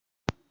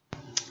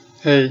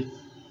Hey,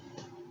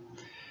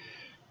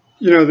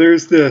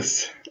 there's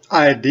this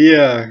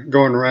idea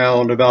going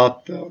around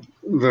about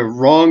the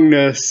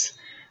wrongness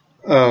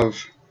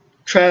of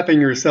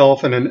trapping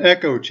yourself in an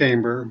echo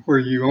chamber where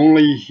you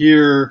only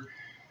hear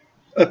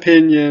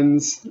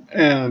opinions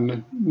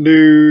and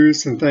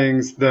news and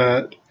things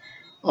that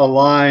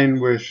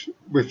align with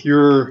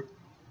your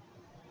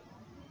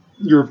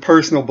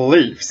personal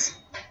beliefs.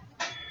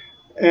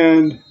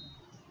 And,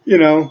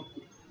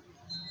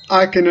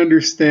 I can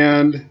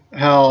understand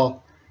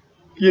how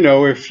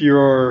if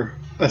you're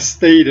a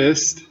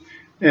statist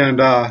and,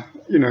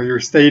 you're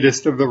a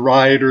statist of the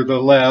right or the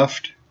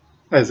left,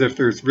 as if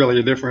there's really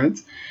a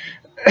difference,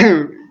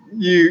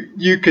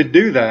 you could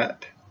do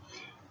that.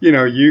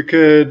 You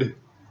could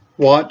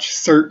watch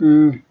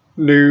certain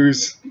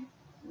news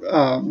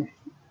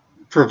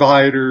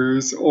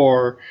providers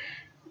or,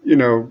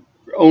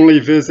 only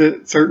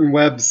visit certain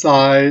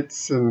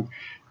websites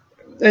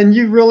and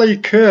you really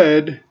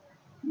could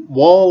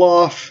wall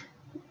off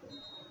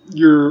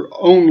your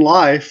own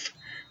life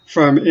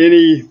from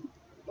any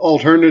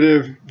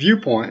alternative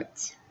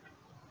viewpoints.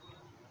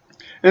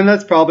 And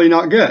that's probably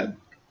not good.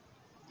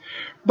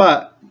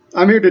 But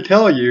I'm here to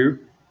tell you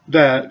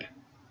that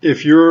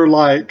if you're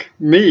like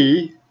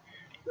me,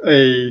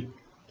 a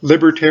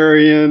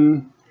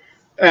libertarian,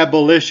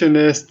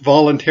 abolitionist,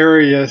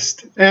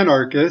 voluntarist,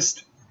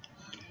 anarchist,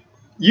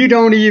 you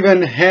don't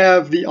even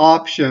have the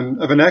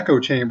option of an echo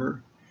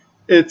chamber.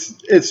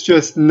 It's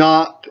just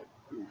not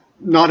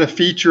a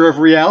feature of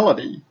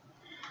reality.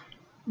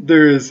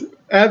 There is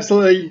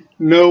absolutely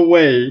no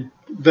way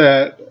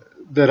that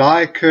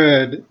I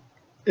could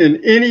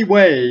in any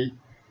way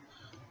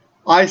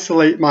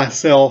isolate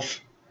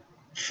myself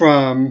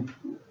from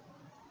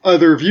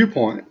other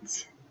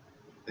viewpoints.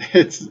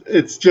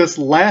 It's just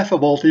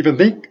laughable to even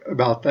think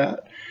about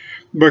that,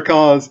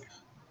 because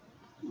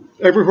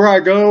everywhere I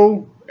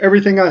go,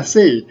 everything I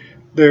see,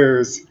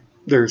 there's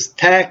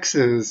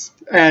taxes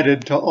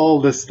added to all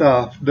this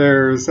stuff.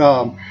 There's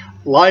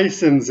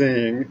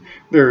licensing,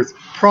 there's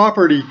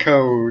property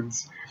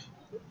codes.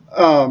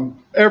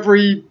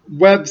 Every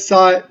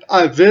website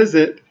I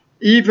visit,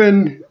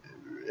 even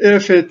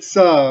if it's,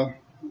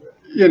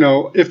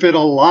 if it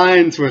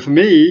aligns with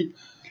me,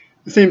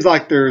 it seems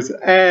like there's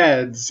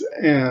ads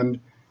and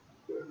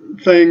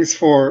things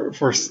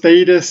for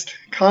statist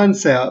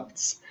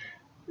concepts.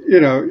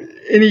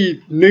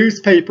 Any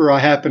newspaper I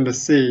happen to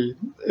see,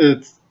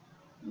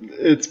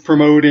 it's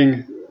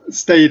promoting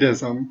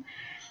statism.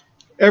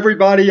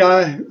 Everybody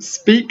I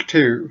speak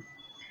to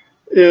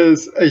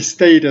is a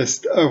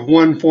statist of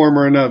one form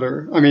or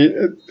another. I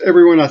mean,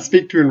 everyone I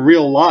speak to in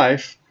real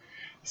life.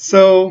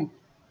 So,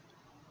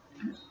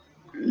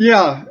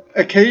 yeah,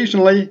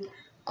 occasionally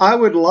I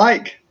would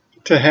like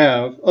to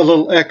have a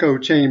little echo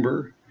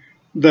chamber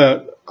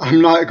that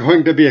I'm not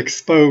going to be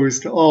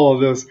exposed to all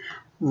of this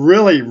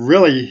really,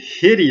 really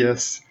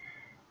hideous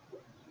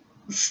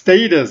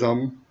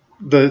statism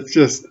that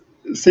just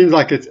seems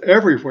like it's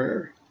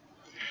everywhere.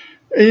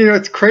 And,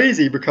 it's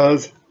crazy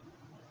because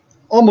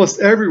almost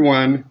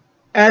everyone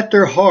at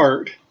their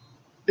heart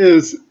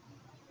is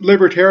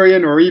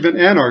libertarian or even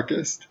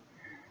anarchist.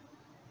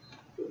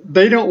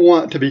 They don't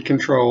want to be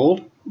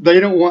controlled. They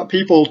don't want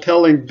people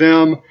telling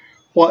them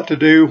what to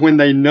do when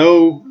they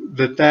know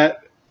that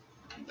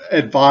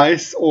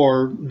advice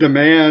or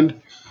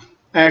demand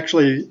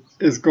actually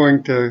is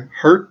going to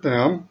hurt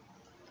them.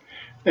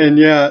 And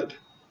yet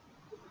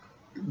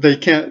they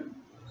can't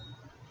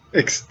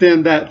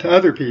extend that to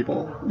other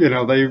people.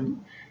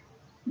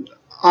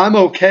 I'm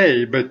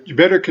okay, but you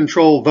better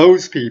control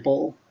those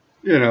people,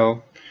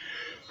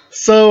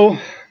 So,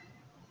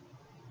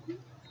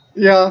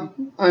 yeah,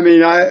 I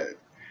mean,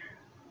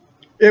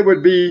 it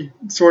would be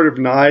sort of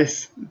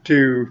nice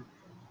to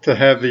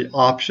have the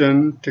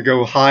option to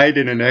go hide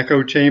in an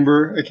echo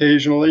chamber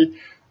occasionally,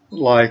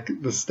 like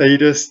the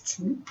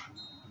statists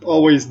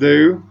always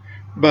do,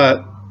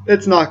 but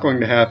it's not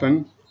going to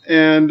happen.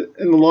 And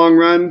in the long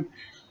run,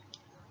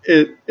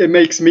 it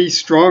makes me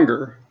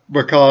stronger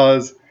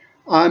because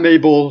I'm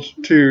able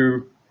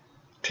to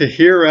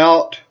hear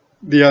out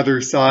the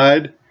other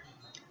side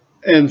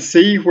and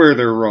see where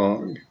they're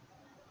wrong,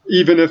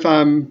 even if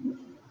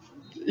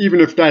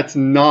that's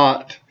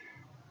not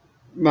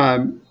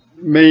my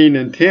main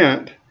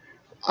intent.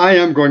 I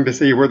am going to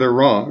see where they're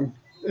wrong.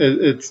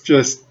 It's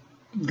just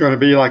going to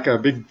be like a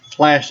big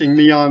flashing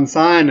neon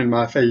sign in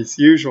my face.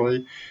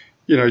 Usually,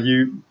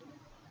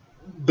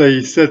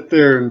 they sit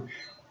there and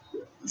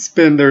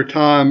spend their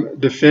time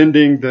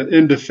defending the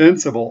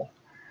indefensible,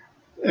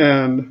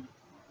 and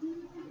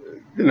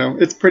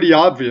it's pretty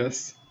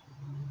obvious.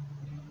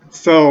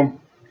 So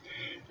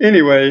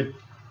anyway,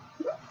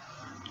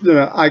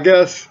 I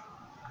guess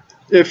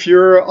if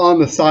you're on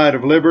the side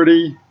of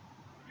liberty,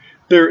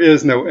 there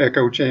is no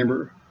echo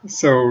chamber.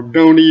 So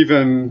don't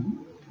even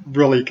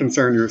really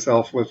concern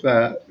yourself with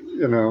that.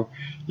 You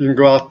can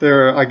go out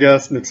there, I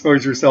guess, and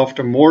expose yourself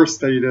to more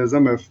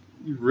statism if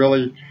you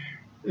really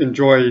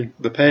enjoy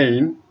the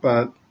pain,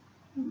 but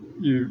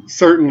you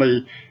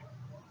certainly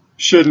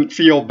shouldn't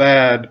feel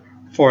bad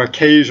for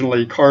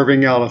occasionally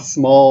carving out a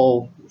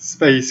small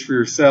space for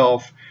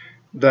yourself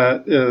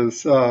that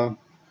is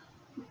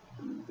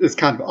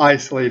kind of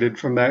isolated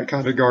from that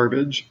kind of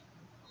garbage.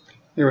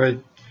 Anyway,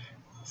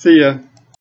 see ya.